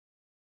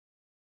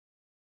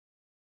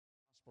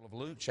Of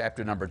Luke,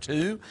 chapter number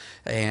 2,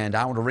 and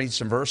I want to read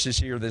some verses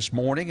here this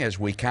morning as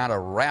we kind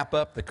of wrap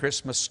up the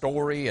Christmas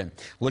story and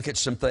look at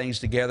some things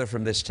together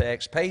from this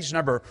text. Page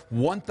number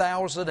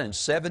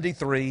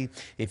 1073,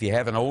 if you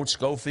have an old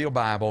Schofield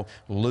Bible,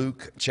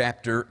 Luke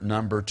chapter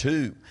number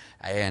 2.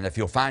 And if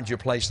you'll find your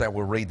place there,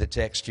 we'll read the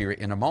text here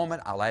in a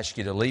moment. I'll ask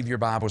you to leave your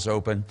Bibles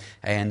open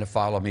and to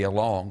follow me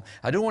along.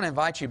 I do want to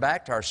invite you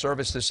back to our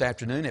service this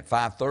afternoon at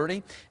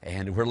 5:30,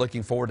 and we're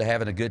looking forward to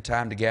having a good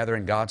time together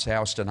in God's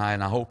house tonight,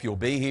 and I hope you'll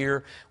be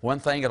here. One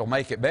thing that'll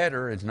make it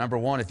better is, number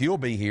one, if you'll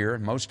be here,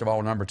 and most of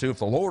all, number two, if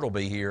the Lord will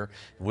be here,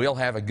 we'll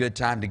have a good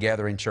time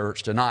together in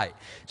church tonight.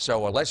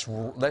 So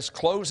let's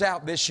close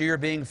out this year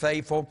being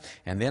faithful,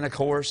 and then, of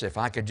course, if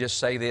I could just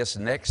say this,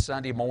 next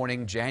Sunday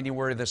morning,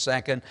 January the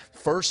 2nd,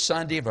 first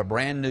Sunday of a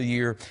brand new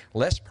year,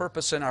 let's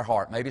purpose in our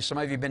heart. Maybe some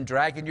of you have been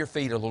dragging your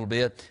feet a little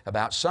bit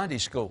about Sunday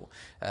school.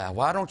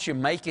 Why don't you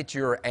make it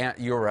your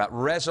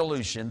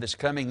resolution this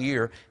coming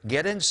year?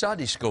 Get in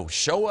Sunday school.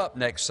 Show up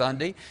next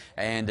Sunday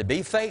and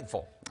be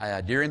faithful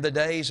during the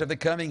days of the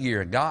coming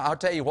year. God, I'll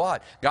tell you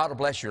what, God will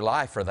bless your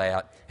life for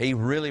that. He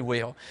really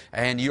will.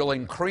 And you'll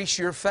increase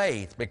your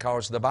faith,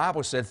 because the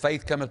Bible said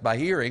faith cometh by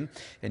hearing,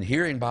 and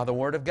hearing by the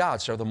Word of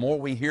God. So the more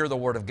we hear the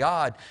Word of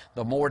God,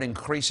 the more it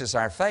increases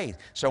our faith.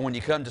 So when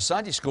you come to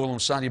Sunday school on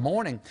Sunday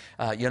morning,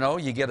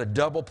 you get a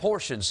double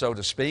portion, so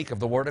to speak, of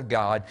the Word of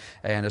God.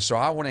 And so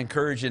I want to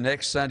encourage you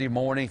next Sunday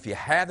morning, if you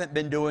haven't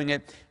been doing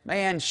it,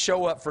 man,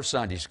 show up for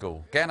Sunday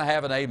school. Can I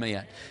have an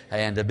amen?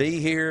 And to be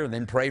here and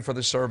then pray for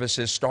the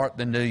services, start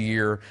the new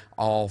year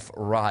off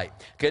right.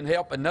 Couldn't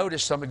help but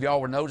notice, some of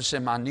y'all were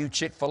noticing my new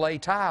Chick-fil-A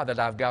tie that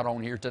I've got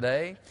on here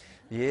today.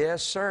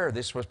 Yes, sir.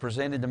 This was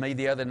presented to me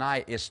the other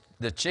night. It's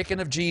the Chicken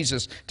of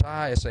Jesus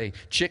tie. It's a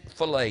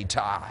Chick-fil-A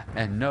tie.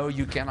 And no,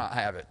 you cannot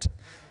have it.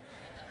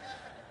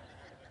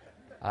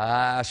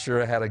 I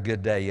sure had a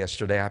good day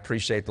yesterday. I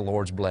appreciate the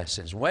Lord's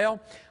blessings. Well,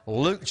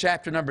 Luke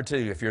chapter number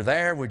 2. If you're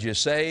there, would you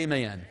say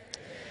amen?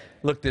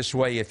 Look this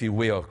way, if you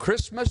will.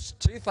 Christmas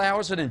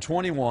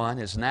 2021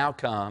 has now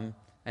come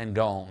and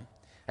gone.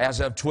 As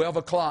of 12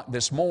 o'clock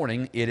this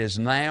morning, it is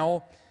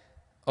now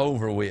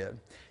over with.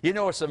 You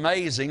know, it's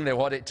amazing that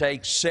what it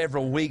takes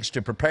several weeks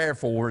to prepare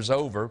for is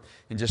over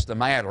in just a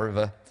matter of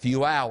a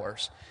few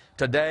hours.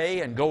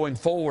 Today and going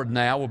forward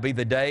now will be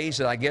the days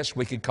that I guess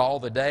we could call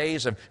the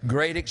days of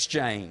great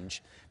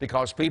exchange,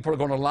 because people are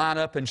going to line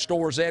up in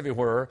stores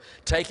everywhere,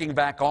 taking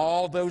back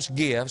all those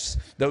gifts,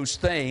 those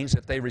things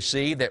that they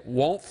receive that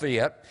won't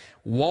fit,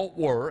 won't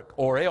work,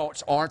 or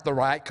else aren't the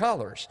right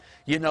colors.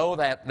 You know,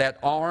 that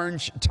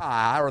orange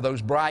tie, or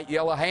those bright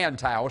yellow hand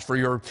towels for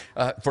your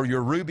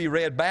ruby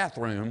red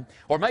bathroom,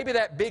 or maybe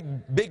that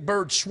big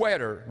bird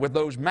sweater with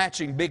those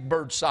matching big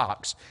bird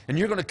socks, and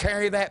you're going to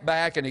carry that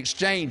back and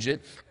exchange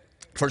it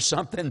for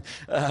something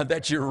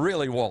that you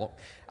really want.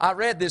 I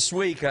read this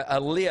week a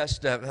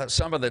list of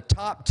some of the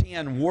top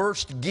 10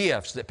 worst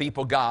gifts that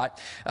people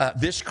got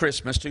this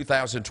Christmas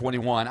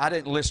 2021. I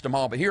didn't list them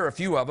all, but here are a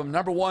few of them.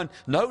 Number 1,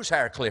 nose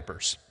hair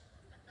clippers.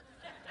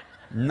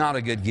 Not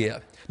a good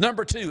gift.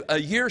 Number 2, a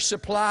year's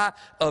supply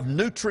of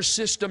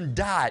Nutrisystem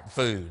diet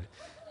food.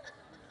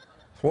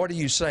 What are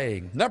you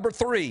saying? Number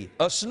 3,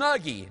 a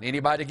Snuggie.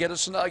 Anybody get a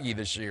Snuggie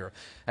this year?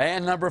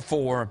 And number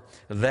 4,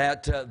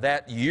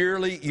 that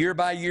yearly, year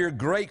by year,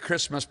 great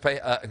Christmas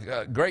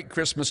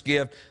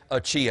gift, a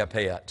Chia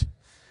Pet.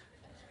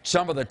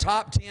 Some of the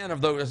top 10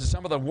 of those,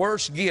 some of the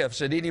worst gifts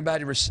that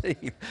anybody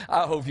received.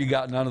 I hope you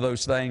got none of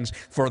those things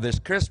for this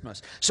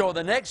Christmas. So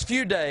the next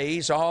few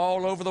days,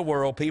 all over the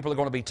world, people are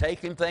going to be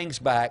taking things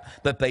back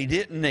that they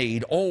didn't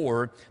need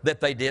or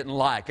that they didn't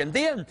like. And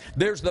then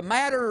there's the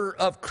matter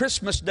of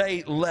Christmas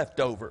Day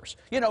leftovers,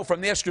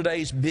 from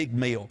yesterday's big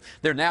meal.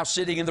 They're now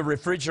sitting in the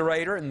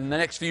refrigerator, and in the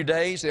next few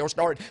days, they'll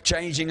start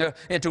changing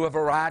into a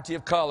variety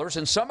of colors,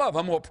 and some of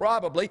them will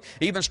probably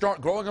even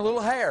start growing a little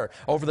hair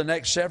over the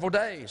next several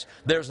days.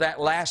 There's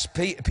that last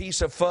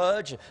piece of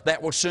fudge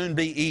that will soon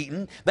be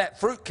eaten. That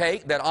fruit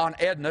cake that Aunt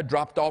Edna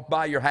dropped off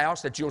by your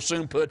house that you'll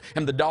soon put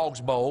in the dog's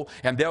bowl,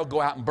 and they'll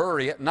go out and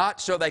bury it, not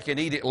so they can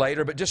eat it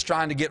later, but just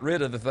trying to get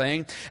rid of the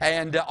thing.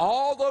 And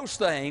all those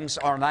things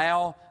are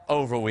now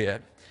over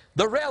with.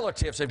 The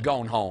relatives have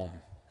gone home.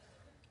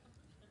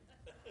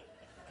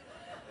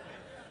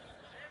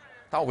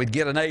 Thought we'd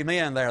get an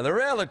amen there. The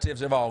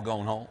relatives have all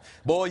gone home.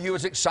 Boy, you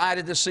was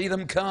excited to see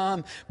them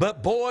come,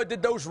 but boy,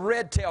 did those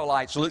red tail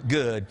lights look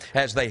good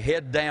as they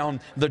head down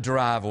the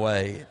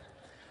driveway.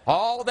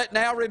 All that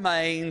now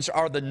remains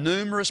are the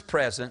numerous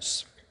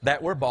presents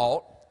that were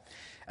bought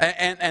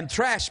and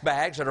trash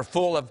bags that are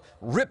full of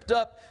ripped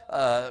up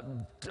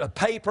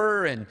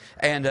paper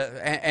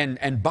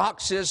and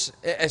boxes.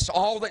 It's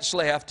all that's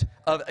left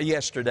of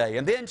yesterday.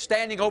 And then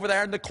standing over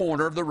there in the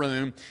corner of the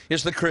room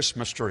is the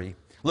Christmas tree,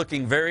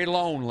 looking very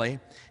lonely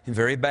and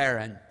very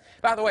barren.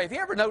 By the way, have you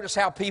ever noticed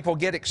how people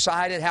get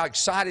excited, how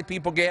excited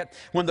people get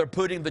when they're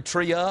putting the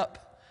tree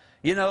up?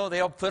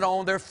 They'll put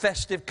on their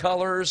festive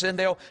colors and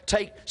they'll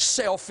take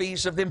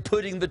selfies of them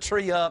putting the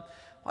tree up.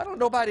 Why don't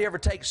nobody ever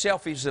take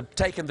selfies of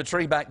taking the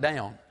tree back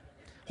down?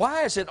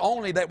 Why is it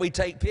only that we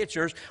take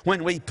pictures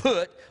when we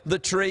put the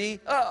tree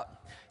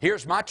up?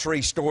 Here's my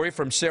tree story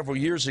from several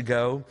years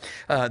ago.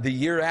 The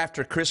year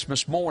after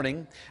Christmas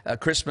morning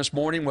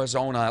was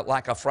on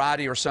like a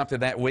Friday or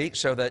something that week,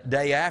 so the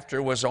day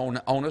after was on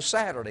a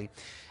Saturday.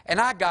 And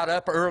I got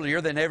up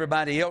earlier than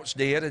everybody else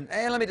did. And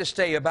let me just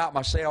tell you about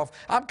myself.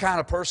 I'm the kind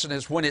of person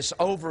that's when it's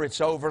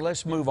over,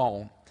 let's move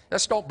on.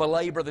 Let's don't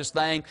belabor this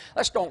thing.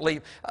 Let's don't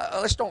leave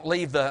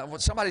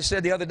somebody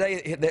said the other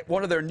day that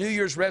one of their New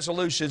Year's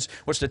resolutions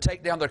was to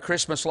take down their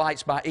Christmas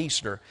lights by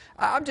Easter.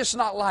 I'm just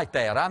not like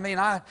that. I mean,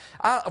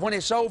 when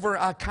it's over,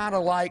 I kind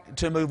of like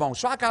to move on.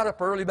 So I got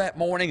up early that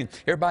morning, and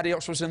everybody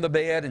else was in the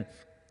bed, and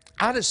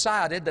I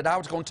decided that I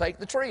was going to take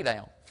the tree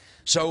down.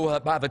 So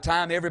by the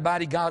time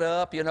everybody got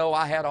up, you know,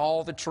 I had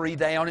all the tree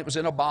down. It was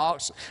in a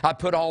box. I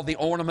put all the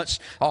ornaments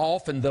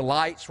off, and the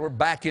lights were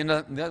back in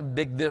a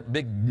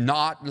big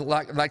knot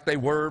like they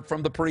were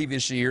from the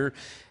previous year.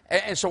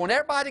 And so when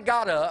everybody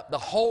got up, the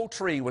whole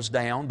tree was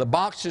down. The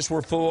boxes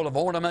were full of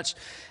ornaments.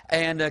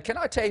 And can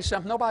I tell you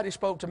something? Nobody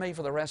spoke to me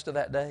for the rest of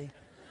that day.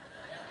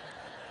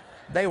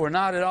 They were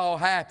not at all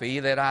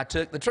happy that I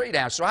took the tree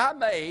down. So I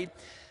made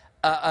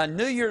a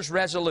New Year's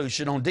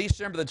resolution on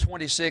December the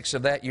 26th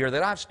of that year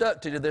that I've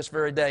stuck to this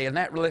very day. And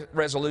that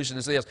resolution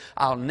is this: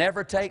 I'll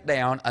never take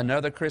down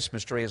another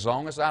Christmas tree as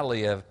long as I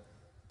live.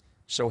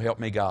 So help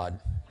me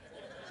God.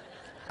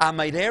 I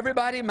made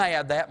everybody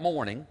mad that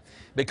morning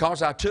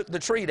because I took the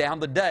tree down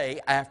the day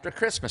after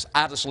Christmas.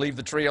 I just leave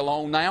the tree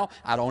alone now.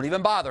 I don't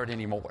even bother it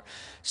anymore.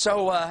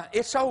 So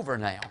it's over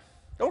now.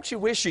 Don't you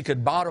wish you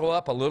could bottle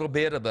up a little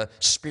bit of the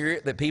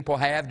spirit that people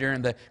have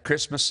during the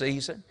Christmas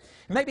season?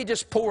 Maybe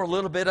just pour a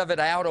little bit of it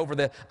out over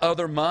the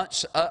other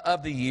months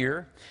of the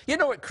year. You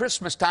know, at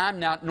Christmas time,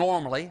 now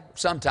normally,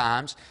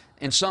 sometimes,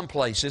 in some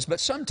places, but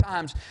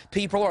sometimes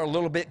people are a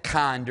little bit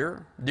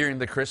kinder during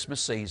the Christmas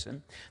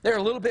season. They're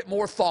a little bit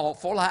more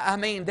thoughtful. I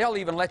mean, they'll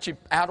even let you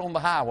out on the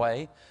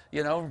highway,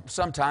 you know,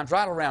 sometimes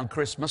right around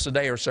Christmas, a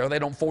day or so. They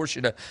don't force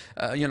you to,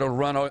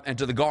 run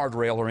into the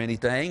guardrail or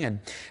anything.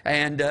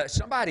 And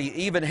somebody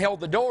even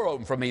held the door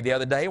open for me the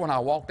other day when I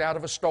walked out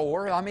of a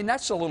store. I mean,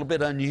 that's a little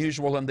bit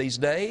unusual in these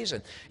days.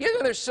 And, you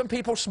know, there's some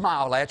people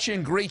smile at you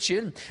and greet you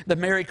and the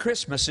Merry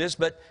Christmases,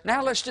 but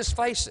now let's just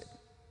face it.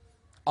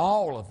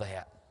 All of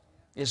that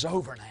is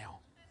over now.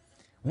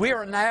 We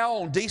are now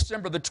on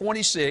December the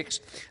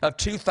 26th of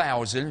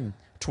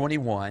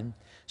 2021.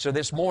 So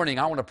this morning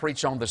I want to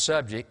preach on the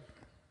subject,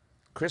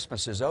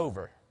 Christmas is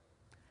over.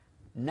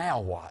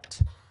 Now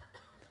what?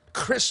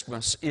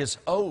 Christmas is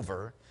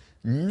over.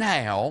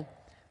 Now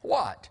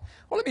what?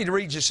 Well, let me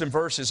read you some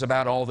verses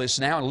about all this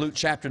now in Luke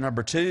chapter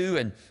number 2.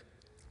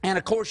 And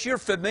of course, you're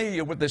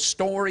familiar with this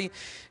story.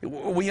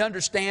 We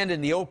understand in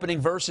the opening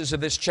verses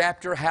of this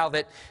chapter how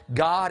that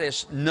God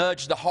has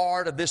nudged the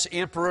heart of this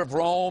emperor of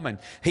Rome, and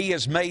he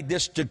has made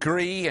this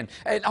decree, and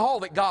all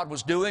that God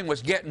was doing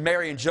was getting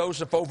Mary and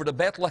Joseph over to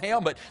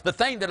Bethlehem. But the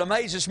thing that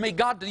amazes me,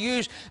 God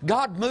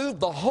moved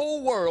the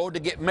whole world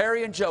to get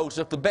Mary and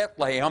Joseph to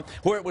Bethlehem,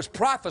 where it was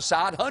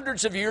prophesied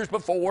hundreds of years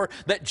before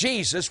that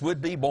Jesus would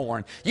be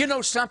born. You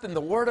know something? The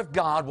Word of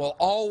God will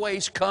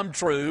always come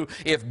true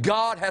if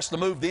God has to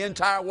move the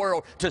entire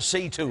world to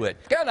see to it.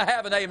 Can I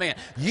have an amen?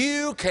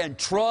 You can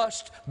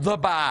trust the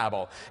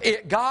Bible.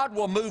 God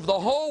will move the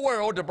whole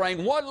world to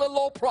bring one little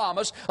old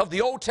promise of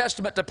the Old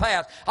Testament to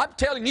pass. I'm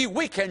telling you,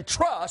 we can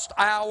trust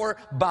our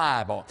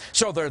Bible.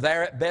 So they're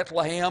there at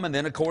Bethlehem, and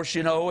then of course,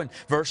 you know, in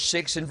verse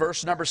 6 and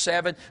verse number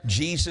 7,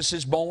 Jesus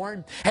is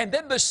born. And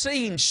then the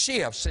scene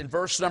shifts in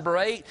verse number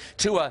 8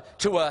 to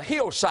a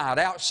hillside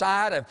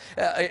outside of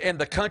in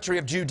the country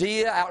of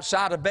Judea,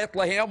 outside of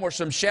Bethlehem, where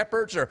some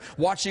shepherds are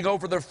watching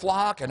over their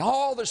flock, and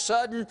all of a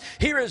sudden,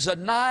 here is a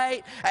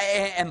night,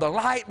 and the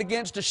light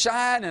begins to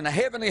shine, and a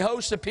heavenly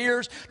host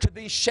appears to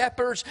these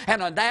shepherds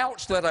and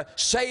announce that a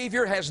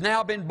Savior has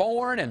now been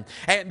born. And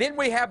then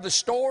we have the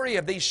story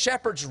of these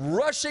shepherds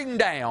rushing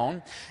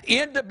down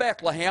into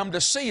Bethlehem to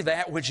see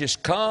that which has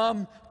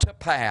come to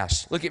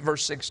pass. Look at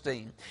verse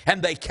 16.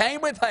 And they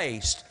came with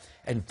haste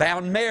and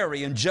found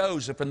Mary and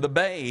Joseph and the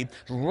babe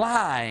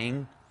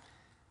lying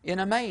in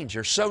a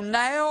manger. So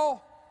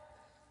now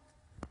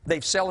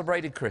they've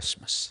celebrated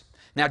Christmas.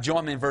 Now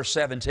join me in verse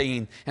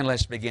 17 and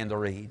let's begin to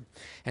read.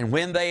 And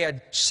when they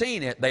had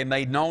seen it, they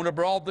made known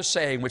abroad the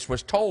saying which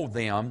was told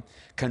them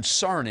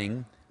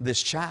concerning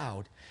this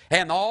child.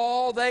 And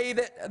all they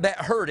that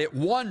heard it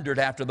wondered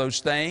after those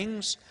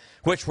things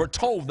which were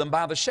told them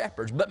by the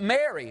shepherds. But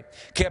Mary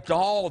kept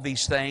all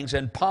these things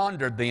and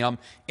pondered them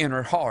in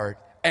her heart.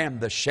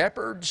 And the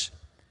shepherds,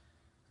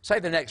 say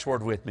the next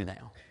word with me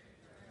now.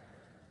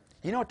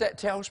 You know what that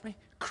tells me?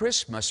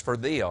 Christmas for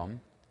them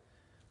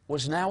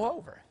was now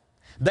over.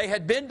 They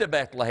had been to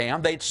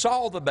Bethlehem, they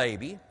saw the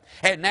baby,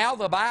 and now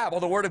the Bible,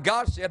 the Word of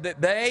God said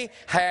that they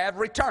had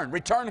returned.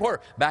 Returned where?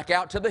 Back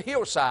out to the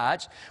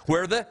hillsides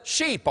where the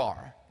sheep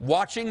are,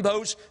 watching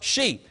those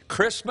sheep.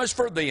 Christmas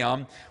for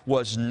them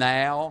was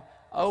now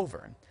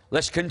over.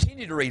 Let's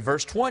continue to read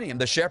verse 20.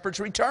 And the shepherds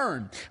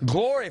returned,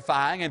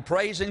 glorifying and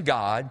praising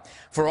God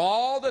for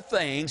all the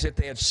things that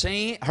they had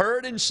seen,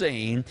 heard and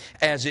seen,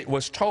 as it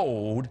was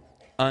told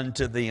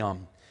unto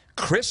them.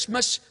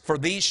 Christmas for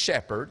these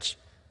shepherds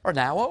are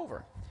now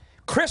over.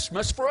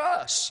 Christmas for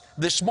us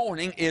this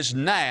morning is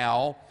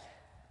now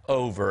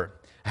over.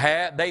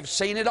 They've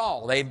seen it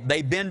all.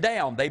 They've been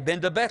down. They've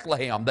been to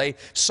Bethlehem. They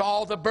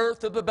saw the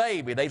birth of the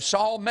baby. They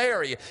saw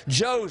Mary,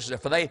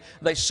 Joseph.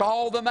 They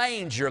saw the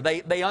manger.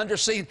 They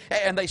understand,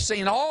 and they've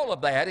seen all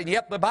of that. And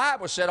yet the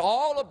Bible said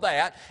all of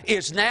that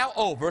is now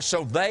over.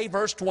 So they,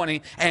 verse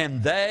 20,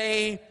 and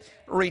they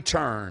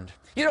returned.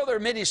 You know, there are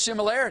many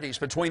similarities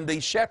between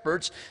these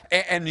shepherds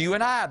and you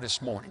and I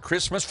this morning.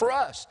 Christmas for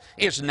us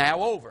is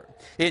now over.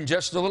 In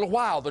just a little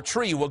while, the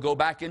tree will go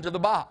back into the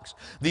box.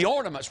 The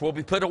ornaments will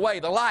be put away.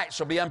 The lights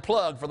will be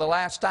unplugged for the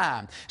last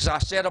time. As I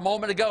said a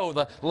moment ago,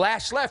 the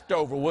last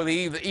leftover will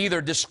be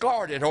either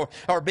discarded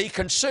or be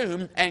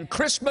consumed. And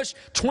Christmas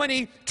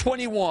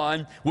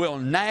 2021 will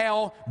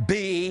now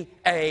be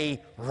a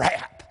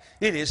wrap.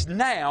 It is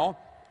now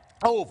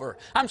over.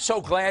 I'm so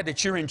glad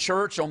that you're in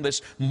church on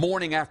this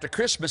morning after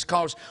Christmas,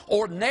 because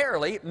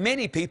ordinarily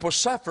many people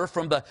suffer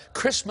from the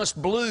Christmas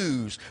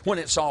blues when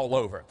it's all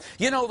over.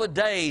 You know, the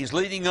days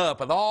leading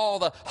up and all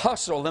the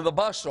hustle and the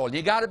bustle, and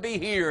you got to be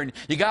here and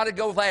you got to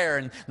go there,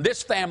 and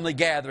this family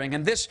gathering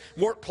and this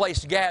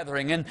workplace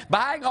gathering, and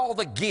buying all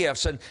the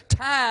gifts, and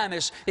time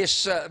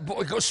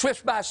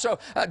goes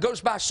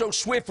by so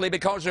swiftly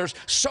because there's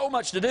so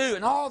much to do,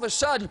 and all of a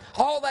sudden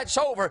all that's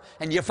over,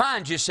 and you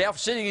find yourself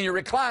sitting in your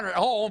recliner at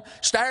home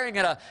staring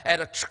at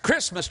a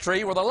Christmas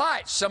tree where the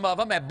lights, some of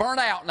them, have burnt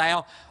out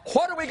now.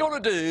 What are we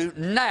going to do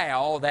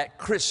now that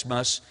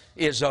Christmas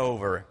is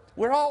over?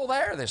 We're all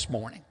there this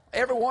morning.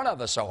 Every one of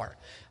us are.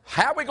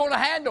 How are we going to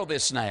handle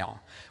this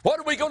now? What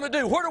are we going to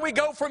do? Where do we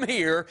go from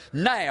here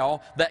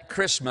now that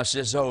Christmas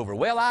is over?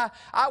 Well, I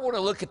want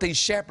to look at these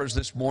shepherds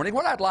this morning.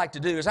 What I'd like to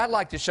do is I'd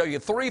like to show you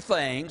three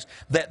things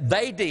that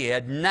they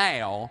did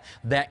now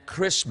that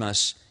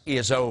Christmas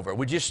is over.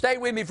 Would you stay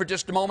with me for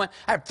just a moment?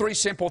 I have three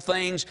simple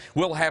things.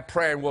 We'll have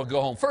prayer and we'll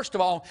go home. First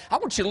of all, I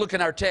want you to look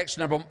in our text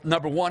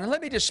number one, and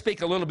let me just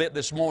speak a little bit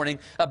this morning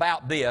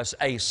about this,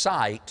 a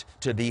sight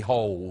to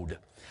behold.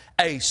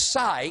 A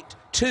sight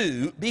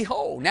to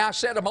behold. Now, I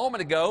said a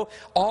moment ago,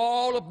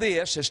 all of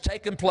this has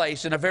taken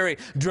place in a very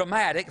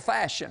dramatic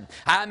fashion.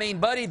 I mean,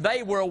 buddy,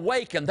 they were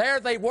awakened. There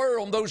they were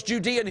on those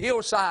Judean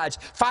hillsides,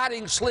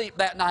 fighting sleep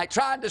that night,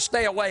 trying to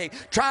stay awake,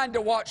 trying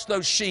to watch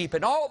those sheep.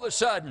 And all of a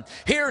sudden,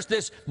 here's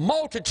this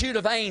multitude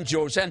of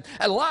angels, and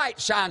a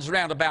light shines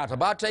around about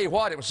them. I'll tell you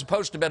what, it was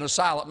supposed to have been a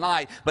silent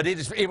night, but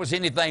it was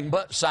anything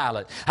but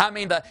silent. I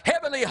mean, the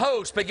heavenly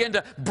hosts began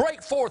to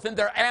break forth in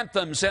their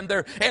anthems and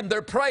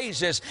their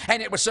praises,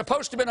 and it was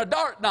supposed to have been a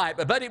dark night,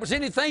 but it was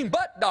anything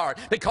but dark,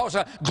 because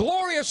a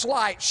glorious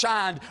light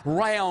shined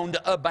round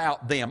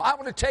about them. I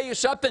want to tell you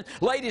something,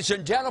 ladies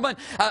and gentlemen.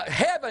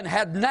 Heaven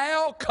had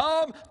now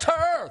come to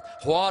earth.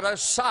 What a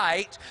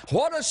sight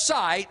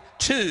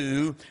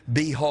to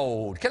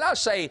behold. Can I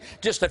say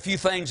just a few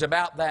things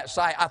about that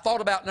sight? I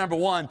thought about number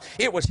one,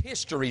 it was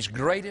history's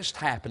greatest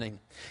happening.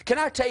 Can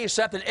I tell you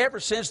something? Ever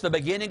since the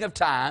beginning of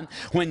time,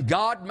 when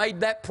God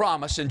made that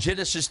promise in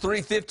Genesis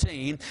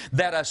 3:15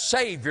 that a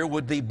Savior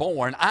would be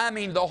born, I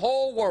mean, the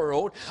whole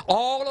world,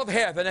 all of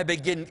heaven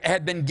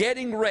had been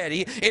getting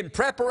ready in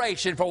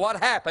preparation for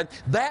what happened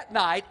that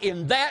night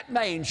in that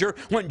manger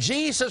when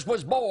Jesus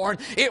was born.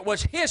 It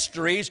was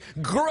history's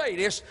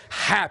greatest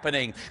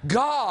happening.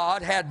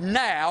 God had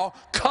now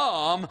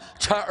come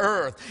to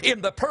earth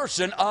in the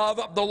person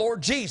of the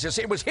Lord Jesus.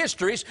 It was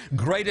history's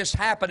greatest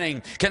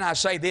happening. Can I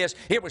say this?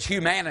 It was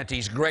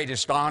humanity's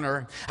greatest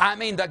honor. I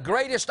mean, the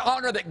greatest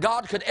honor that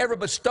God could ever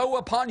bestow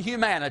upon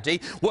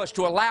humanity was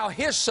to allow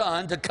His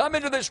Son to come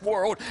into this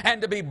world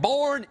and to be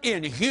born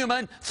in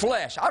human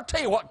flesh. I'll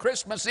tell you what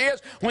Christmas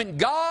is. When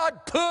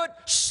God put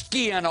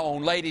skin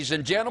on, ladies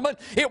and gentlemen,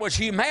 it was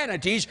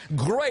humanity's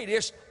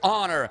greatest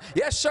honor.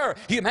 Yes, sir,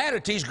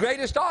 humanity's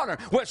greatest honor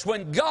was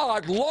when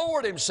God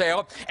lowered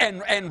Himself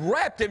and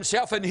wrapped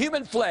Himself in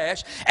human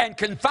flesh and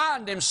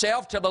confined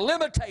Himself to the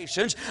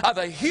limitations of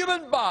a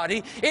human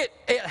body. It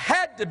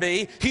had to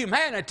be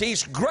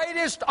humanity's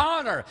greatest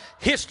honor,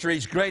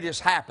 history's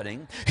greatest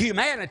happening,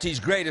 humanity's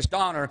greatest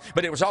honor,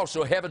 but it was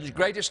also heaven's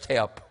greatest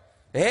help.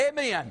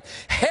 Amen.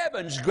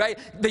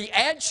 The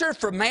answer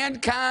for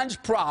mankind's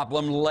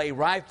problem lay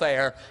right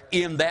there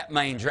in that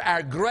manger.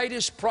 Our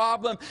greatest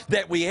problem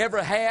that we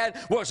ever had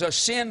was a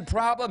sin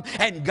problem,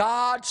 and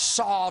God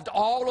solved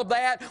all of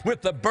that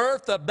with the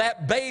birth of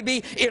that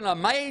baby in a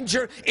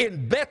manger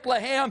in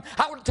Bethlehem.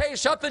 I want to tell you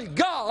something.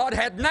 God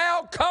had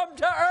now come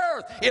to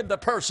earth in the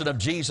person of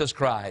Jesus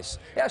Christ.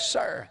 Yes,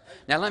 sir.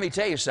 Now, let me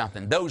tell you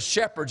something. Those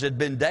shepherds had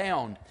been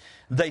down.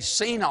 They'd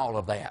seen all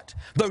of that.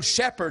 Those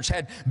shepherds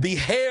had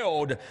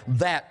beheld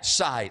that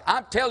sight.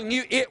 I'm telling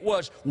you, it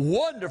was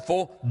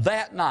wonderful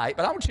that night.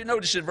 But I want you to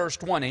notice in verse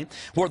 20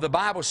 where the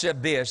Bible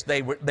said this,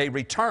 they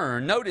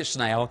returned, notice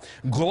now,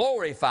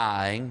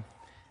 glorifying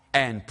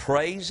and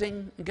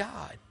praising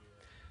God.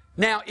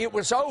 Now, it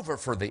was over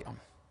for them.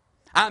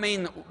 I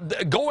mean,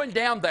 going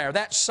down there,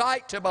 that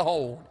sight to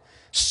behold,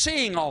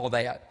 seeing all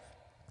that.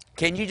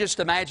 Can you just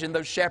imagine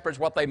those shepherds,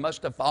 what they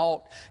must have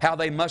thought, how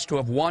they must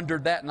have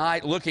wondered that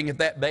night looking at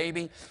that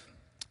baby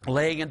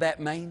laying in that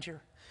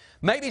manger?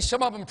 Maybe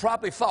some of them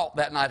probably thought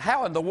that night,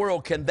 how in the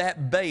world can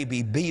that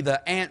baby be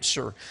the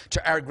answer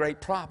to our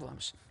great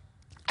problems?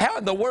 How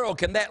in the world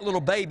can that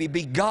little baby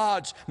be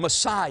God's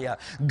Messiah,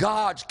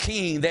 God's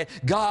King, that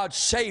God's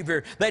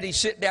Savior that He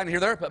sit down here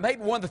on earth? But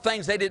maybe one of the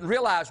things they didn't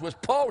realize was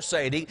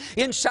pulsating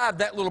inside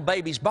that little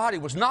baby's body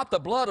was not the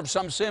blood of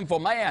some sinful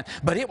man,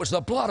 but it was the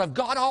blood of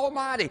God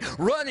Almighty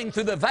running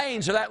through the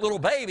veins of that little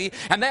baby.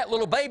 And that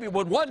little baby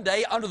would one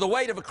day, under the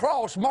weight of a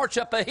cross, march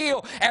up a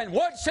hill and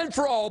once and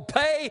for all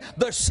pay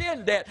the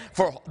sin debt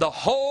for the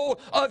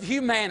whole of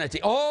humanity.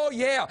 Oh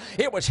yeah,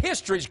 it was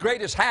history's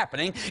greatest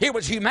happening. It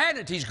was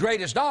humanity's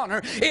greatest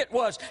honor. It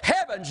was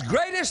heaven's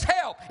greatest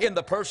help in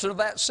the person of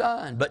that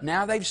Son. But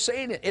now they've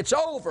seen it. It's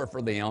over for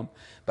them.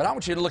 But I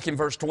want you to look in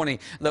verse 20.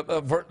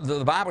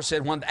 The Bible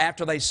said,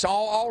 after they saw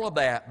all of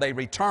that, they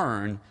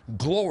returned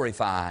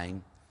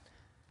glorifying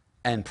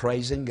and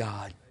praising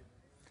God.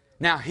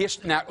 Now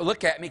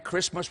look at me.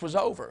 Christmas was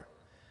over.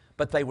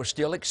 But they were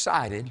still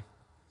excited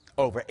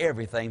over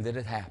everything that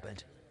had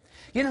happened.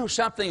 You know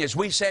something, as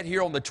we sat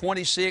here on the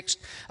 26th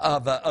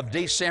of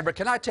December,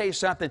 can I tell you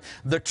something?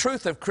 The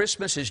truth of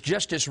Christmas is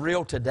just as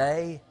real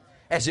today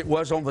as it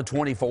was on the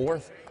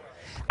 24th.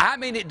 I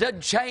mean, it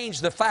doesn't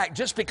change the fact,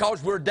 just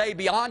because we're a day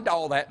beyond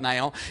all that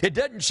now, it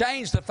doesn't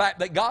change the fact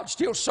that God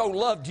still so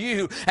loved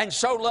you and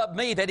so loved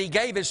me that He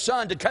gave His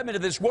Son to come into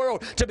this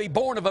world to be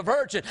born of a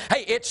virgin.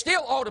 Hey, it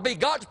still ought to be,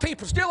 God's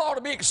people still ought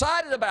to be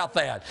excited about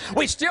that.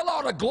 We still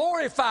ought to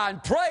glorify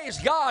and praise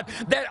God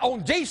that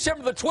on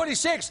December the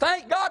 26th,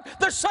 thank God,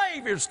 the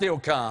Savior's still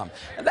come.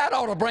 And that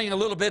ought to bring a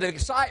little bit of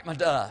excitement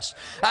to us.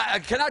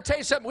 Can I tell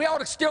you something? We ought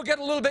to still get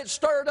a little bit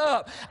stirred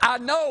up. I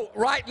know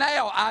right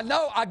now,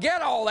 I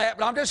get all that,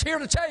 but I'm just here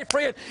to tell you,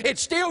 friend,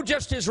 it's still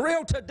just as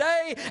real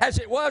today as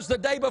it was the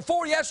day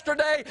before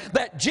yesterday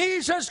that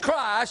Jesus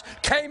Christ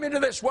came into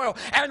this world.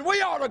 And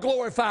we ought to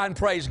glorify and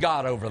praise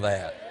God over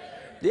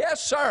that.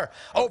 Yes, sir.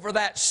 Over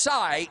that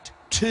sight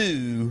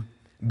to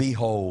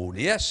behold.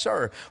 Yes,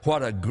 sir.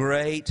 What a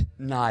great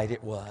night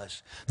it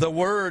was. The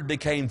Word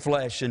became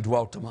flesh and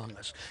dwelt among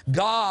us.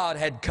 God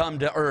had come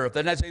to earth.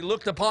 And as they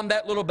looked upon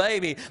that little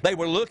baby, they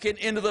were looking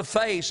into the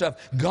face of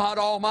God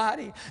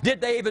Almighty. Did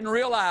they even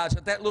realize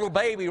that that little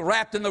baby,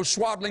 wrapped in those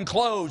swaddling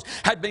clothes,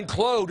 had been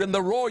clothed in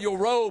the royal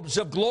robes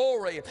of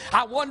glory?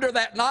 I wonder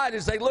that night,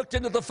 as they looked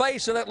into the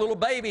face of that little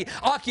baby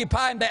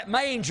occupying that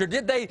manger,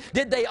 did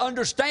they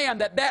understand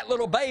that that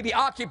little baby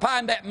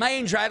occupying that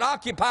manger had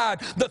occupied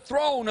the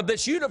throne of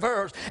this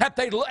universe?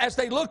 As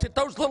they looked at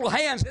those little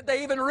hands, did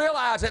they even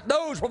realize that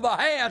those were the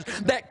hands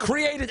that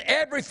created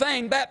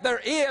everything that there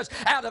is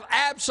out of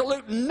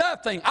absolute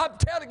nothing? I'm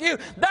telling you,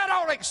 that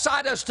ought to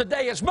excite us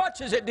today as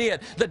much as it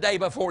did the day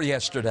before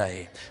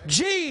yesterday.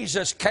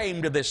 Jesus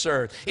came to this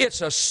earth.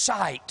 It's a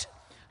sight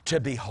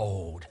to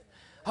behold.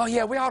 Oh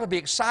yeah, we ought to be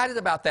excited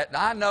about that.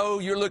 Now, I know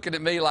you're looking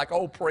at me like,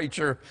 oh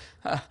preacher,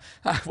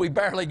 we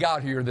barely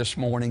got here this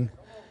morning.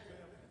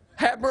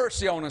 Have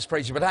mercy on us,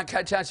 preacher. But I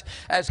can tell you,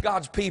 as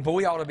God's people,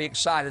 we ought to be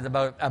excited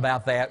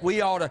about that.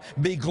 We ought to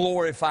be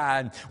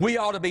glorifying. We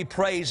ought to be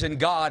praising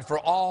God for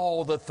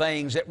all the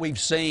things that we've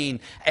seen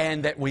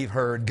and that we've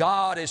heard.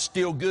 God is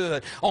still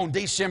good on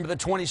December the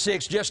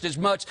 26th, just as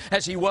much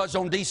as He was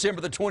on December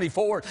the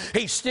 24th.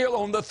 He's still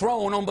on the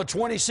throne on the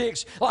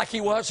 26th like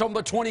He was on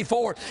the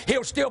 24th.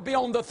 He'll still be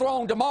on the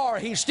throne tomorrow.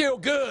 He's still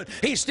good.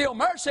 He's still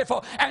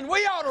merciful. And we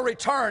ought to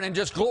return and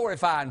just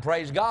glorify and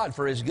praise God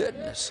for His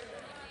goodness.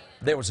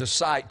 There was a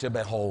sight to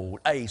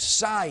behold, a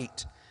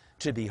sight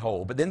to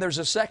behold. But then there's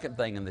a second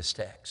thing in this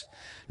text.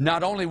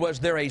 Not only was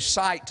there a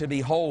sight to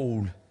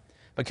behold,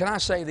 but can I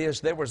say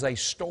this? There was a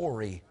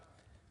story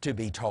to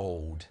be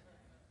told.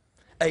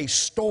 A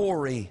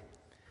story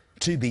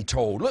to be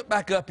told. Look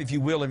back up, if you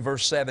will, in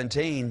verse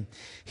 17.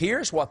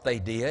 Here's what they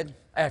did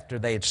after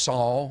they had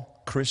saw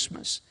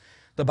Christmas.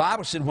 The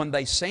Bible said when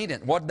they seen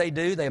it, what did they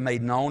do? They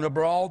made known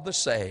abroad the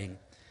saying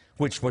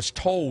which was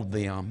told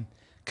them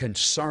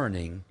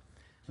concerning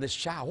this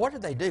child. What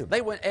did they do?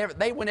 They went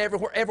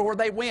everywhere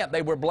they went.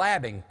 They were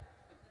blabbing.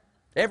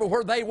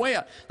 Everywhere they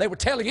went, they were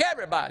telling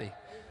everybody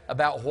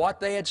about what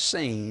they had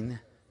seen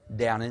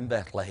down in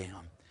Bethlehem.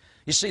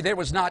 You see, there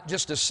was not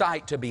just a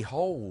sight to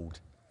behold.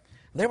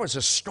 There was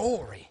a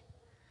story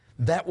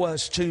that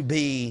was to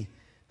be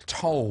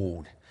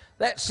told.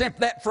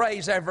 That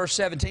phrase there, verse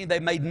 17, they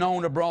made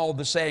known abroad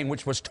the saying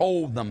which was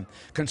told them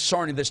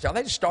concerning this child.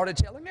 They just started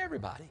telling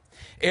everybody.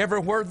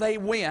 Everywhere they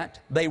went,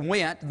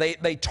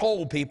 they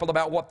told people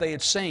about what they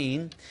had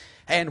seen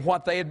and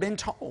what they had been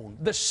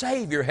told. The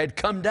Savior had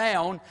come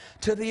down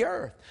to the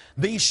earth.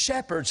 These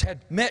shepherds had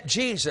met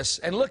Jesus,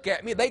 and look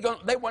at me, they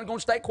weren't going to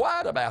stay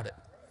quiet about it.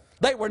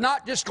 They were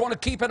not just going to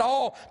keep it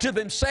all to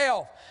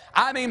themselves.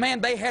 I mean,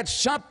 man, they had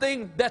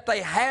something that they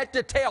had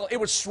to tell. It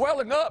was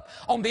swelling up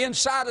on the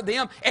inside of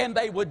them, and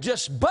they would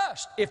just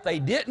bust if they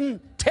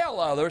didn't tell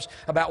others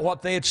about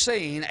what they had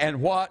seen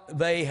and what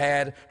they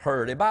had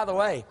heard. And by the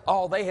way,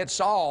 all they had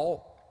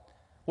saw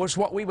was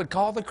what we would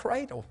call the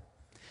cradle.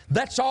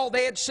 That's all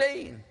they had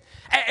seen.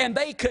 And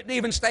they couldn't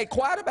even stay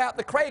quiet about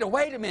the cradle.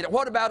 Wait a minute,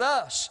 what about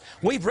us?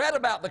 We've read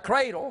about the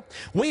cradle.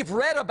 We've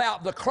read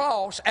about the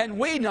cross, and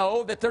we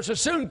know that there's a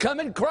soon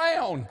coming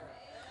crown.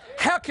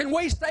 How can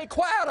we stay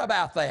quiet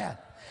about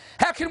that?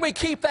 How can we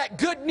keep that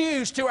good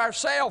news to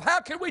ourselves? How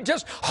can we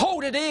just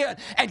hold it in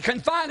and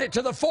confine it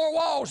to the four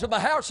walls of the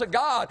house of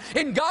God?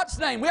 In God's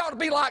name, we ought to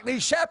be like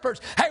these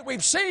shepherds. Hey,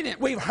 we've seen it,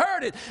 we've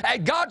heard it,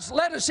 and God's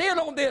let us in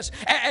on this,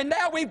 and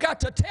now we've got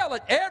to tell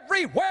it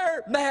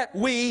everywhere that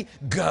we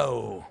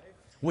go.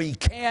 We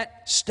can't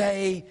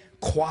stay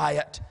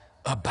quiet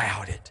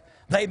about it.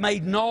 They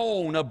made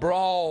known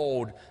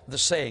abroad the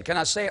saying. Can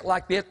I say it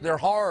like this? Their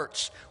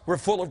hearts were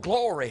full of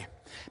glory.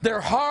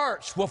 Their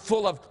hearts were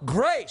full of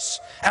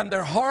grace, and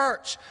their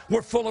hearts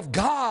were full of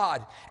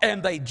God,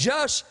 and they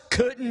just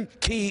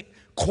couldn't keep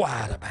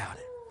quiet about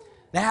it.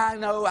 Now, I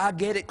know, I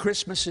get it,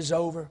 Christmas is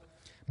over,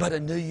 but a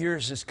New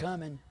Year's is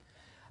coming.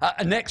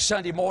 Next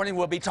Sunday morning,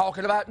 we'll be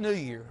talking about New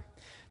Year.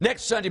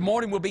 Next Sunday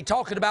morning, we'll be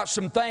talking about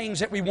some things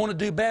that we want to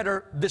do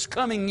better this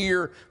coming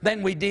year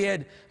than we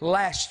did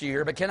last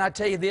year. But can I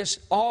tell you this?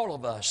 All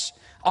of us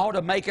ought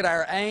to make it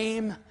our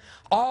aim.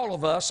 All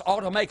of us ought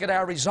to make it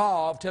our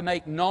resolve to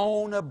make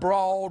known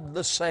abroad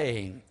the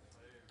saying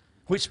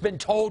which has been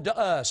told to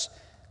us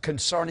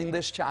concerning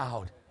this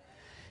child.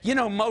 You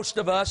know, most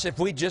of us, if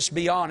we just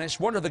be honest,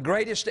 one of the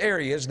greatest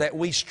areas that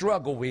we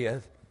struggle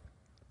with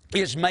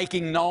is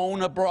making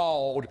known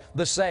abroad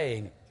the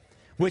saying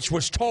which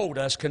was told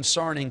us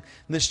concerning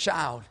this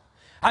child.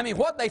 I mean,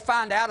 what they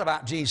find out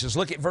about Jesus,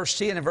 look at verse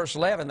 10 and verse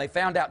 11. They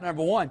found out,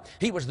 number one,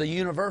 He was the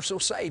universal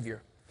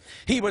Savior.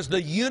 He was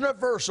the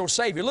universal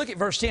Savior. Look at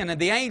verse 10. And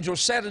the angel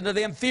said unto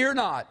them, Fear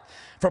not,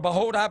 for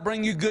behold, I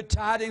bring you good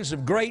tidings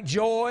of great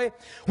joy,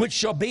 which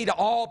shall be to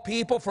all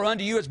people. For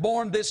unto you is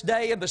born this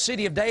day in the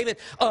city of David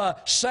a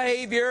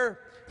Savior,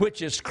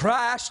 which is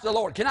Christ the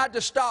Lord. Can I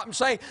just stop and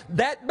say,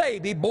 that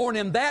baby born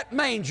in that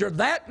manger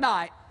that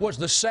night was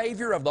the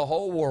Savior of the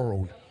whole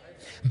world.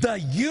 The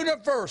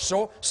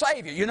universal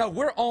Savior. You know,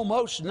 we're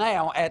almost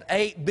now at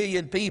 8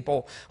 billion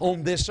people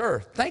on this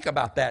earth. Think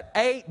about that.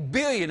 8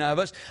 billion of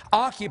us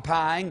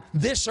occupying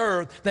this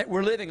earth that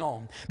we're living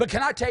on. But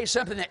can I tell you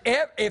something?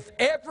 If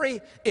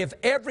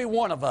every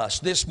one of us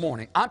this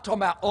morning, I'm talking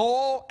about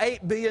all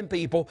 8 billion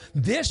people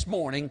this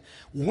morning,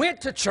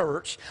 went to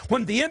church,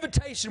 when the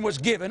invitation was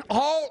given,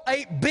 all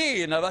 8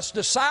 billion of us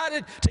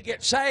decided to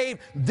get saved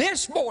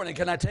this morning,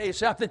 can I tell you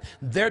something?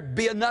 There'd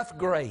be enough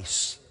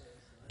grace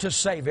to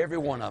save every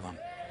one of them.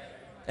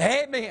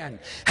 Amen.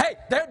 Hey,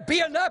 there'd be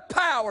enough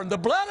power in the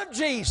blood of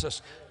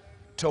Jesus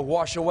to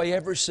wash away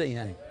every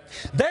sin.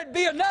 There'd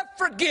be enough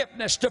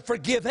forgiveness to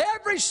forgive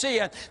every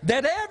sin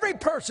that every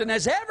person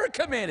has ever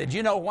committed.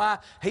 You know why?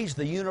 He's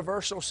the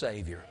universal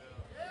Savior.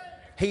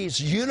 He's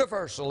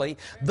universally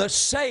the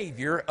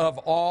Savior of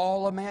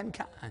all of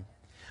mankind.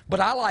 But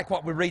I like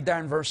what we read there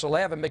in verse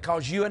 11,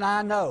 because you and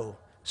I know,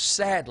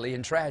 sadly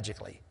and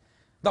tragically,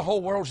 the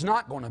whole world's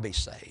not going to be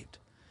saved.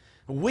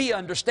 We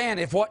understand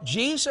if what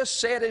Jesus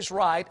said is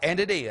right, and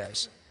it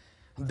is,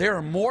 there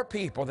are more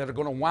people that are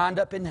going to wind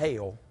up in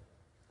hell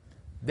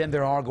than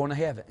there are going to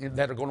heaven,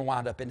 that are going to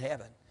wind up in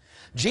heaven.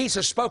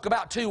 Jesus spoke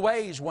about 2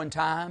 ways one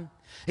time.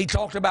 He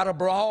talked about a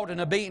broad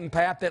and a beaten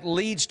path that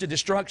leads to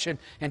destruction.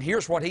 And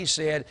here's what He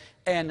said,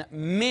 and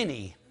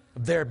many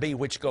there be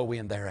which go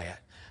in thereat.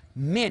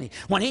 Many.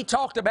 When He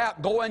talked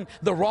about going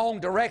the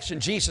wrong direction,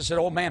 Jesus said,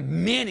 oh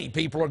man, many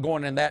people are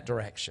going in that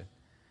direction.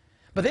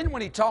 But then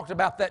when He talked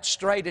about that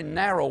straight and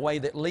narrow way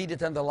that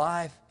leadeth unto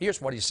life,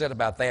 here's what He said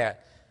about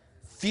that.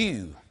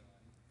 Few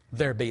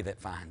there be that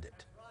find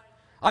it.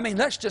 I mean,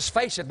 let's just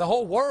face it, the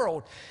whole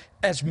world,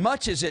 as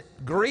much as it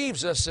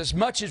grieves us, as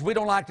much as we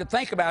don't like to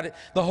think about it,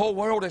 the whole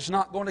world is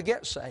not going to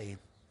get saved.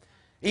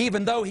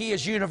 Even though He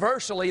is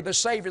universally the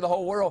Savior of the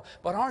whole world.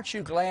 But aren't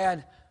you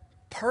glad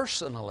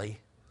personally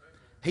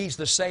He's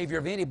the Savior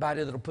of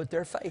anybody that will put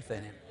their faith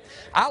in Him?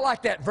 I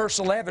like that verse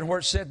 11 where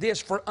it said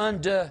this, for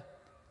unto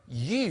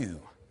you.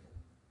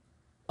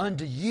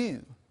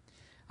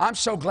 I'm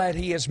so glad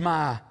He is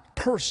my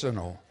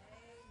personal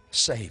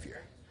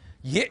Savior.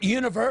 Yet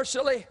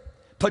universally,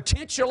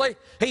 potentially,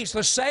 He's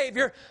the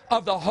Savior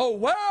of the whole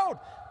world.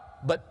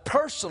 But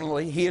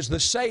personally, He is the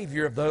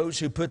Savior of those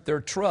who put their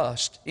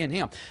trust in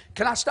Him.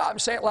 Can I stop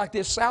and say it like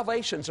this?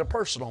 Salvation's a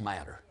personal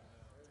matter.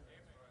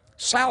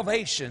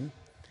 Salvation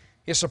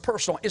is a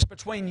personal, it's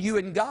between you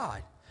and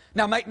God.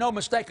 Now, make no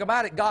mistake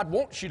about it, God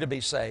wants you to be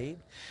saved.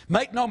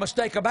 Make no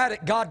mistake about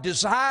it, God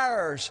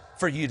desires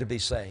for you to be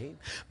saved.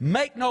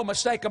 Make no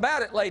mistake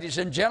about it, ladies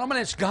and gentlemen,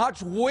 it's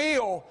God's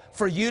will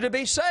for you to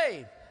be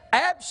saved.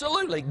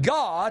 Absolutely,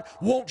 God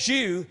wants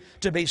you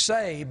to be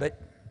saved,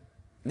 but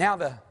now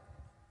the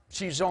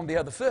shoe's on the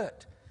other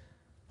foot.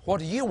 What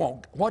do you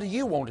want? What do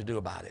you want to do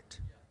about it?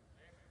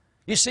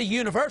 You see,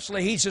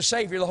 universally, He's the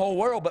Savior of the whole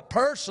world, but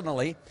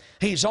personally,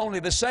 He's only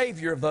the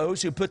Savior of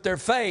those who put their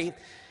faith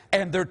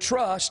and their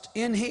trust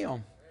in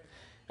Him.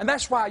 And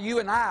that's why you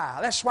and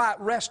that's why it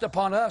rests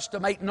upon us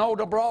to make known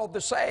abroad the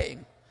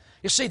saying.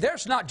 You see,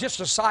 there's not just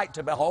a sight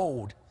to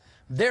behold.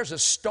 There's a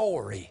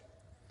story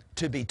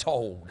to be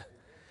told.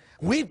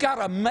 We've got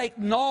to make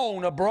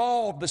known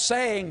abroad the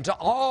saying to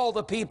all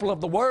the people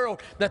of the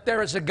world that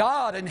there is a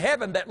God in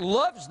heaven that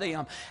loves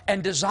them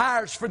and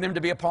desires for them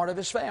to be a part of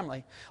His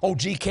family. Oh,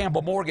 G.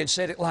 Campbell Morgan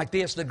said it like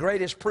this: the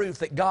greatest proof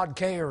that God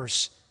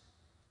cares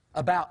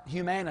about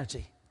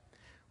humanity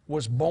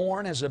was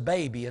born as a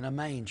baby in a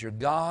manger.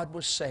 God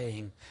was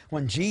saying,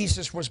 when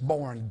Jesus was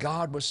born,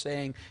 God was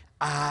saying,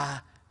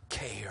 I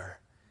care.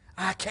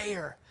 I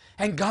care.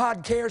 And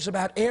God cares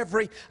about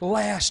every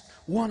last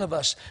one of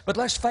us. But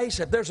let's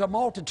face it, there's a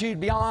multitude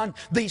beyond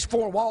these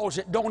four walls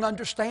that don't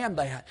understand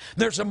that.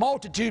 There's a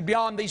multitude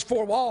beyond these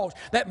four walls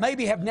that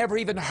maybe have never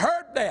even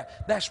heard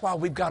that. That's why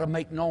we've got to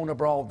make known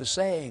abroad the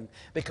saying.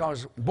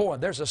 Because, boy,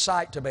 there's a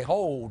sight to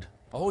behold.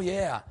 Oh,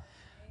 yeah.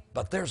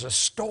 But there's a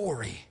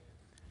story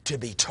to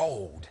be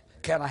told.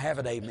 Can I have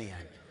an amen?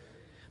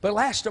 But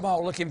last of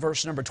all, look in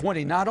verse number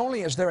 20. Not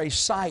only is there a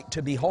sight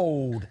to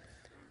behold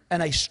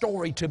and a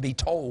story to be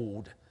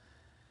told,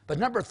 but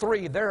number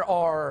 3, there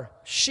are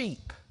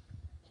sheep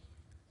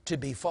to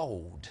be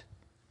foaled.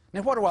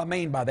 Now, what do I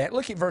mean by that?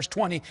 Look at verse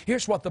 20.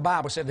 Here's what the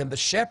Bible said. And the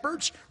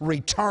shepherds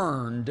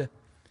returned,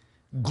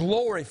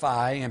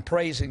 glorifying and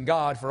praising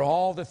God for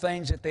all the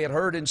things that they had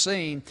heard and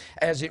seen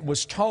as it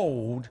was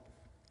told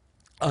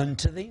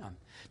unto them.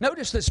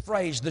 Notice this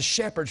phrase, the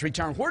shepherds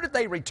returned. Where did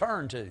they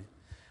return to?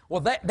 Well,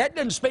 that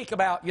doesn't speak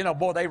about, you know,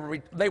 boy,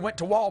 they went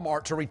to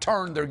Walmart to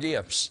return their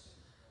gifts,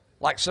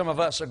 like some of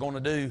us are going to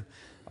do,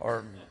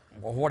 or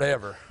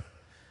whatever.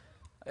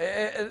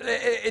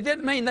 It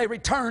didn't mean they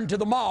returned to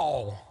the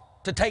mall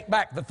to take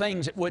back the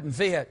things that wouldn't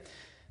fit.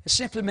 It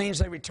simply means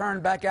they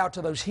returned back out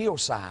to those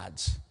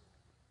hillsides.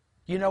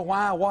 You know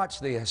why? Watch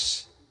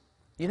this.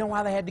 You know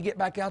why they had to get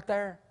back out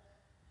there?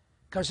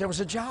 Because there was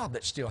a job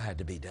that still had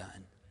to be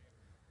done.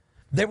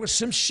 There was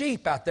some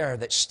sheep out there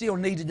that still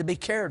needed to be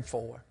cared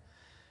for.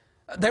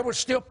 There were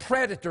still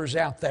predators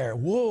out there,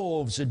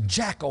 wolves and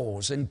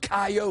jackals and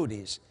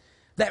coyotes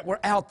that were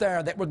out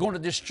there that were going to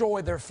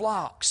destroy their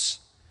flocks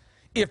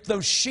if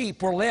those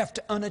sheep were left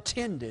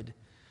unattended.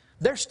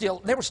 There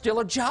was still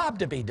a job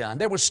to be done.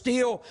 There were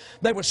still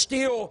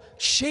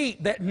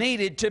sheep that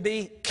needed to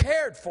be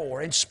cared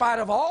for. In spite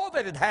of all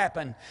that had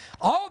happened,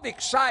 all the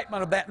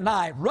excitement of that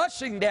night,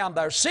 rushing down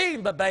there,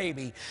 seeing the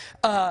baby,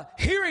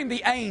 hearing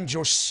the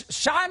angels,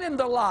 shining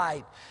the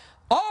light,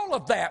 all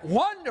of that,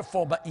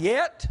 wonderful, but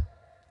yet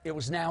it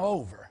was now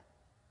over.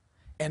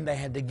 And they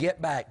had to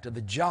get back to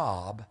the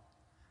job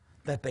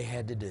that they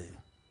had to do.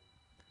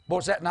 Boy,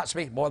 is that not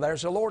speaking? Boy,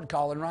 there's the Lord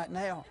calling right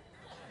now.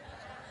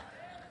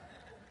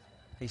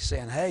 He's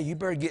saying, hey, you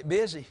better get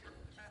busy.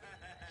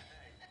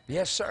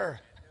 Yes, sir.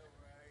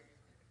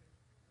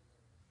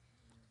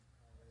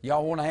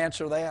 Y'all want to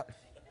answer that?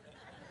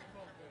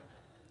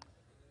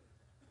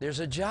 There's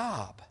a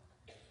job.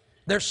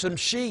 There's some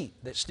sheep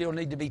that still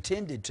need to be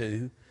tended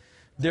to.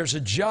 There's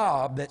a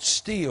job that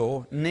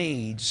still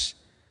needs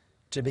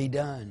to be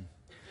done.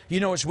 You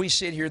know, as we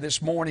sit here this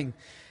morning,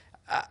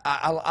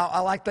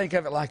 I like to think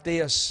of it like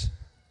this.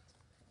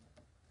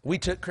 We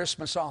took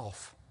Christmas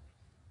off.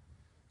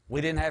 We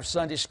didn't have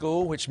Sunday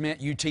school, which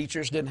meant you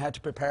teachers didn't have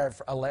to prepare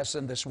for a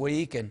lesson this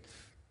week. And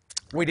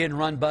we didn't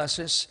run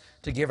buses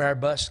to give our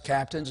bus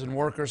captains and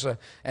workers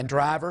and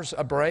drivers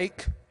a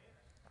break.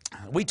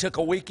 We took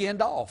a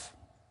weekend off,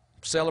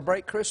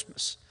 celebrate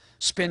Christmas,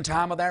 spend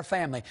time with our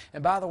family.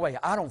 And by the way,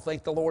 I don't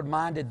think the Lord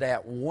minded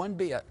that one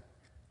bit.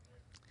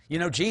 You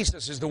know,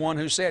 Jesus is the one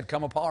who said,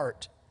 come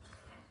apart.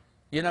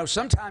 You know,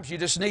 sometimes you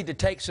just need to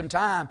take some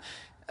time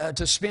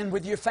to spend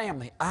with your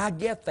family. I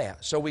get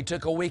that. So we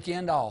took a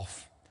weekend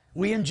off.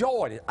 We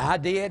enjoyed it. I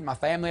did. My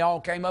family all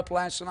came up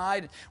last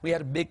night. We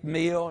had a big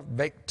meal, a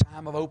big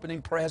time of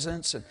opening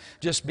presents, and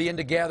just being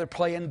together,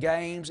 playing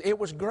games. It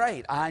was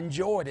great. I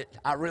enjoyed it.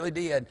 I really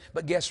did.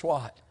 But guess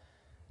what?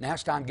 Now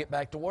it's time to get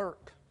back to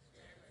work.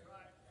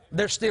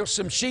 There's still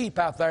some sheep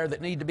out there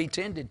that need to be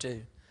tended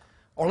to.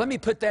 Or let me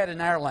put that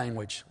in our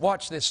language.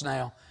 Watch this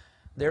now.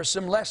 There's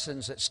some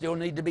lessons that still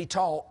need to be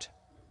taught.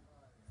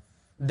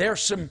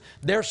 There's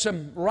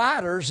some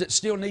riders that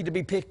still need to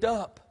be picked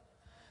up.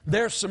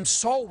 There's some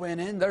soul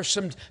winning. There's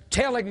some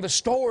telling the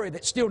story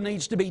that still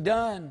needs to be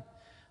done.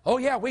 Oh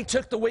yeah, we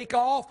took the week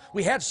off.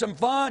 We had some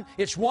fun.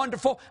 It's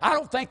wonderful. I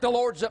don't think the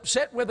Lord's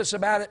upset with us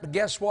about it, but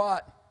guess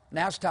what?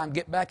 Now it's time to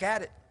get back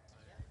at it.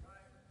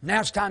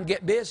 Now it's time to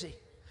get busy.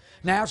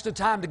 Now's the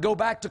time to go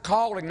back to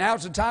calling.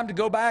 Now's the time to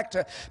go back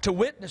to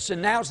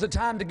witnessing. Now's the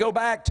time to go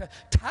back to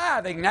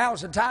tithing.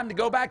 Now's the time to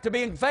go back to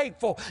being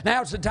faithful.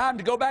 Now's the time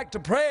to go back to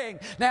praying.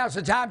 Now's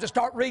the time to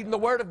start reading the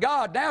Word of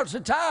God. Now's the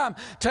time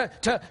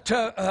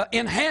to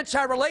enhance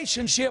our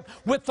relationship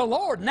with the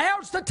Lord.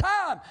 Now's the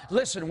time.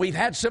 Listen, we've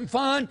had some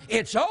fun.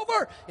 It's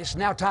over. It's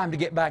now time to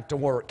get back to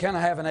work. Can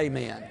I have an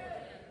amen?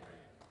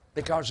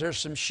 Because there's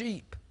some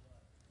sheep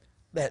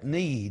that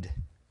need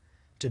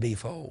to be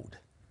folded.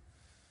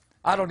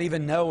 I don't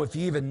even know if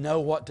you even know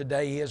what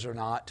today is or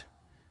not.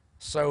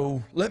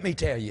 So let me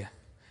tell you.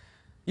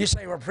 You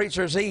say, well,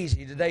 preacher, it's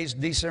easy. Today's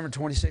December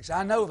 26th.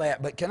 I know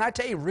that, but can I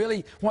tell you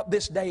really what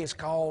this day is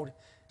called?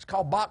 It's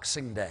called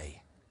Boxing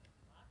Day.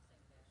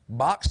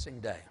 Boxing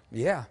Day.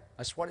 Yeah,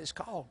 that's what it's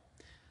called.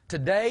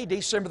 Today,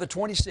 December the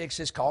 26th,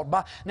 is called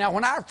Now,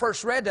 when I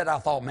first read that, I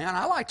thought, man,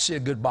 I like to see a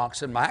good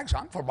boxing match.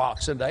 I'm for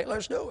Boxing Day.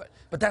 Let's do it.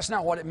 But that's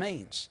not what it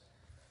means.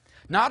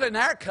 Not in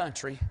our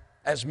country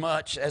as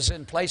much as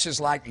in places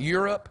like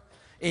Europe,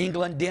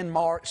 England,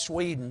 Denmark,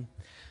 Sweden.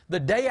 The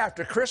day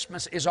after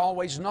Christmas is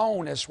always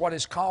known as what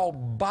is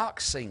called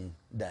Boxing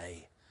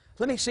Day.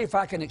 Let me see if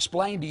I can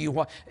explain to you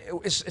what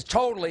it's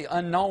totally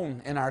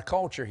unknown in our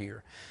culture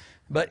here.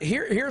 But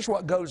here's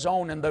what goes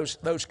on in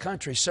those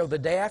countries. So the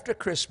day after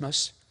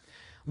Christmas,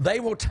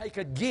 they will take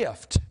a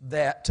gift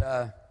that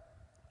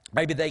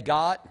maybe they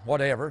got,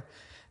 whatever.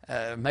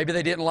 Maybe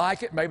they didn't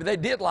like it. Maybe they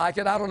did like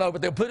it. I don't know.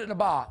 But they'll put it in a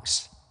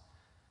box.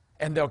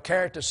 And they'll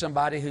carry it to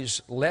somebody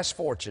who's less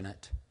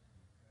fortunate.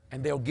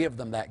 And they'll give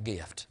them that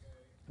gift.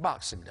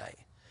 Boxing Day.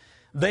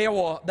 They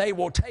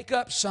will take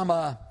up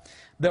some,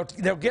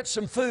 they'll get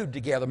some food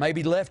together.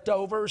 Maybe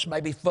leftovers,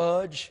 maybe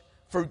fudge,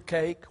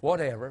 fruitcake,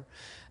 whatever.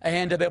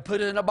 And they'll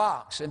put it in a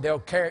box. And they'll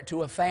carry it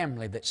to a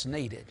family that's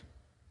needed.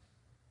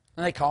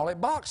 And they call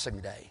it Boxing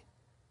Day.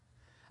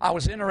 I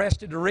was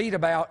interested to read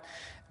about,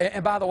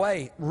 and by the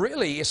way,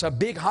 really it's a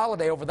big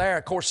holiday over there.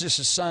 Of course, this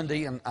is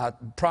Sunday, and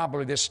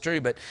probably this is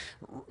true, but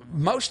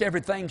most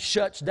everything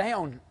shuts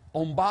down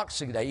on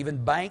Boxing Day.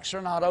 Even banks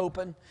are not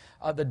open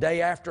the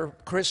day after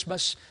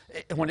Christmas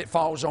when it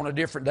falls on a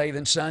different day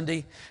than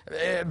Sunday.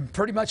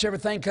 Pretty much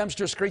everything comes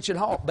to a screeching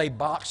halt. They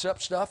box up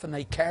stuff and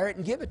they carry it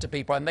and give it to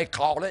people, and they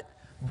call it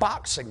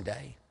Boxing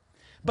Day.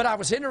 But I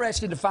was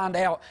interested to find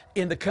out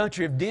in the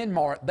country of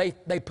Denmark,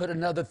 they put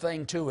another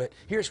thing to it.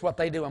 Here's what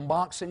they do on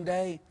Boxing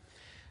Day.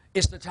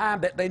 It's the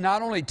time that they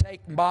not only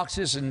take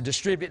boxes and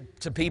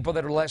distribute to people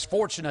that are less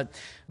fortunate,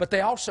 but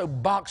they also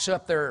box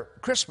up their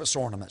Christmas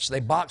ornaments. They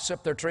box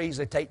up their trees.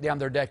 They take down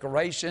their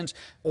decorations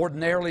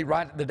ordinarily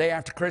right the day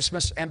after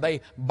Christmas, and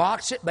they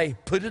box it. They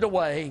put it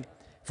away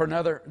for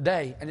another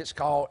day, and it's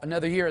called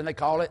another year, and they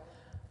call it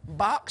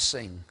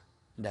Boxing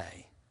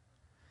Day.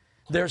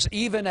 There's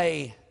even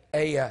a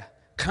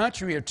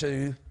country or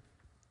two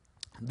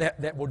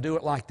that will do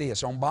it like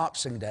this on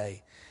Boxing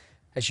Day.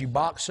 As you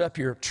box up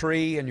your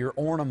tree and your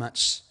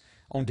ornaments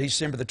on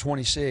December the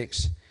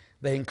 26th,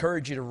 they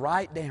encourage you to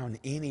write down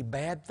any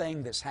bad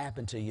thing that's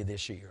happened to you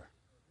this year.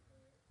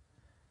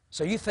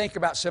 So you think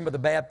about some of the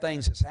bad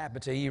things that's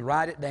happened to you,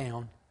 write it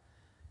down,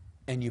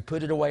 and you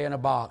put it away in a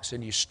box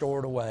and you store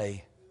it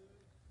away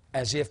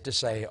as if to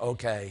say,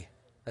 okay,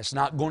 that's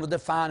not going to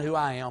define who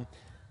I am.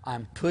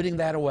 I'm putting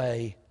that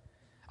away.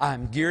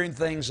 I'm gearing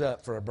things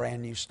up for a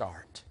brand new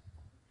start.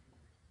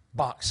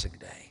 Boxing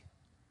Day.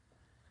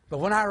 But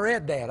when I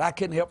read that, I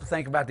couldn't help but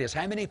think about this.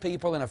 How many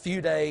people in a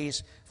few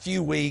days,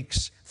 few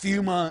weeks,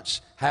 few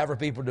months, however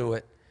people do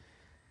it,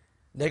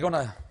 they're going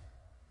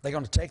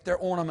to take their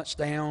ornaments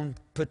down,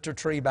 put their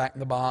tree back in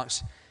the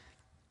box,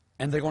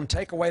 and they're going to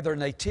take away their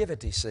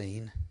nativity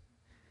scene,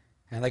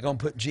 and they're going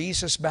to put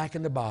Jesus back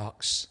in the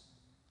box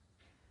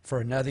for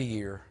another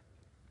year,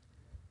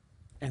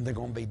 and they're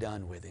going to be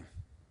done with Him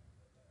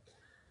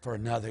for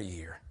another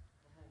year.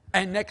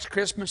 And next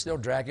Christmas, they'll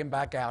drag Him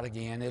back out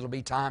again. It'll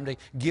be time to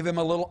give Him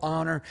a little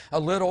honor, a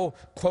little,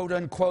 quote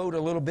unquote, a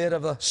little bit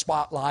of a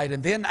spotlight.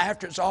 And then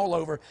after it's all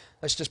over,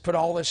 let's just put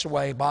all this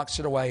away, box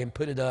it away, and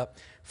put it up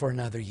for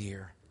another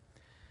year.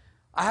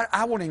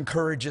 I want to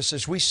encourage us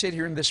as we sit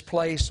here in this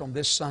place on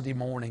this Sunday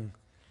morning,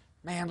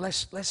 man,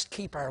 let's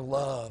keep our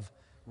love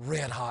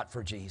red hot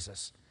for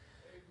Jesus.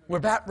 We're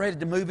about ready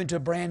to move into a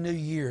brand new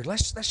year.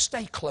 Let's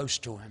stay close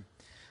to Him.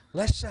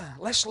 Let's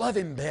love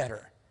Him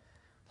better.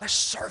 Let's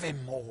serve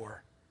Him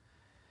more.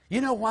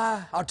 You know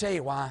why? I'll tell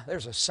you why.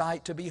 There's a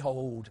sight to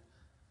behold.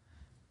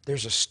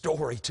 There's a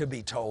story to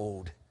be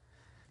told.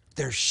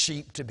 There's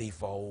sheep to be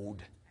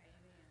folded.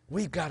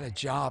 We've got a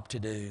job to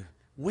do.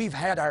 We've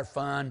had our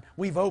fun.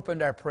 We've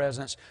opened our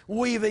presents.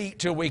 We've eaten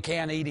till we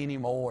can't eat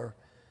anymore.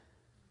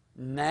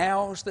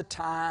 Now's the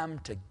time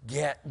to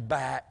get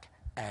back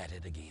at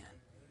it again.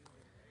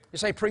 You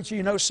say, preacher,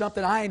 you know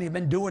something? I ain't even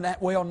been doing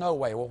that well no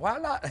way. Well, why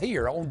not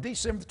here on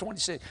December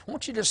 26th? I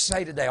want you to just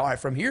say today, all right,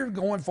 from here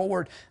going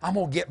forward, I'm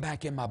going to get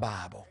back in my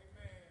Bible.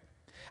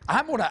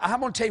 I'm going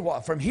to tell you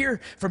what, from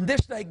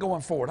this day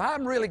going forward,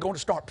 I'm really going to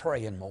start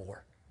praying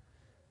more.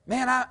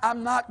 Man,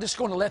 I'm not just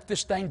going to let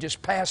this thing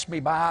just pass me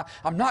by.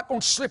 I'm not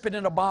going to slip it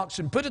in a box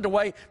and put it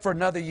away for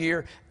another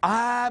year.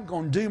 I'm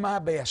going to do my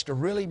best to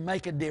really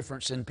make a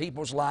difference in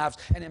people's lives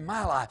and in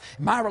my life,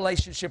 my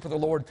relationship with the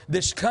Lord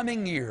this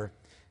coming year.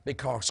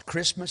 Because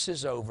Christmas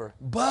is over,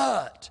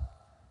 but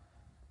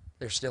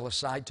there's still a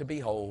sight to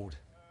behold,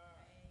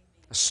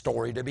 a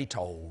story to be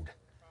told,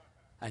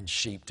 and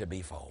sheep to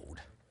be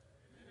folded.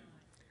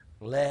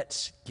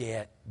 Let's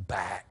get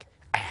back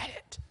at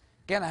it.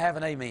 Can I have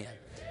an amen?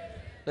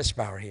 Let's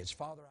bow our heads.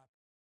 Father,